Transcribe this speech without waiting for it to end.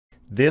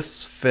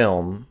This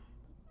film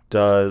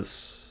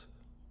does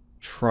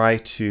try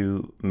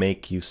to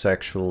make you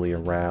sexually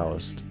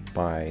aroused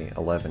by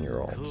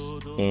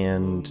 11-year-olds,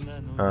 and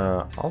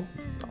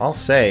I'll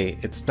say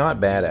it's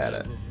not bad at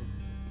it.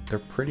 They're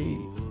pretty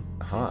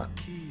hot.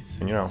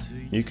 And, you know,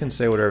 you can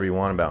say whatever you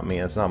want about me.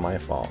 It's not my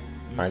fault.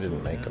 I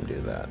didn't make them do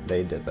that.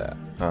 They did that.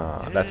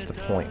 That's the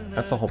point.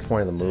 That's the whole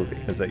point of the movie,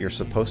 is that you're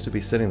supposed to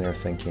be sitting there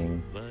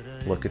thinking,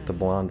 look at the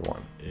blonde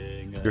one.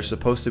 You're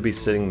supposed to be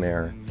sitting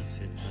there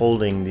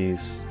holding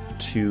these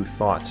two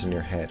thoughts in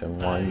your head,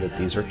 and one that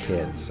these are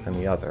kids, and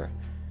the other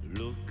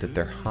that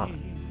they're hot.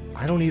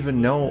 I don't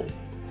even know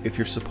if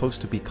you're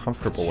supposed to be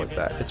comfortable with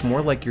that. It's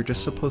more like you're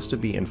just supposed to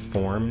be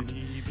informed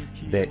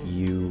that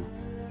you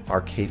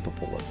are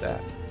capable of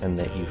that and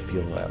that you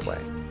feel that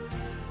way.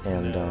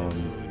 And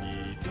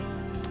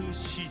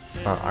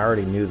I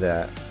already knew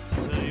that.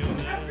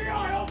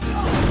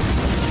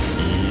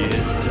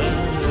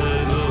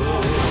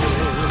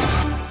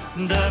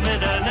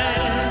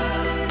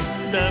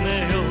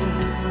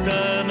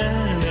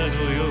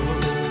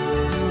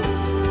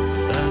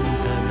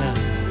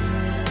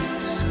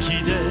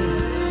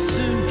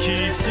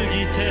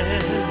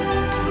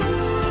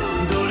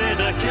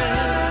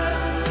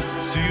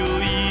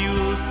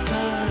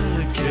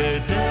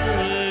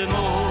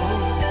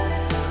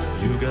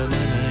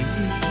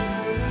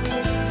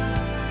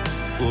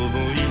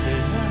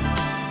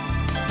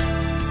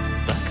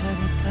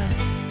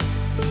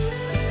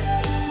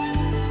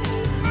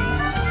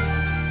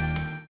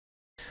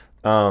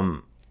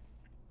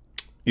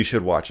 You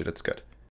should watch it. It's good.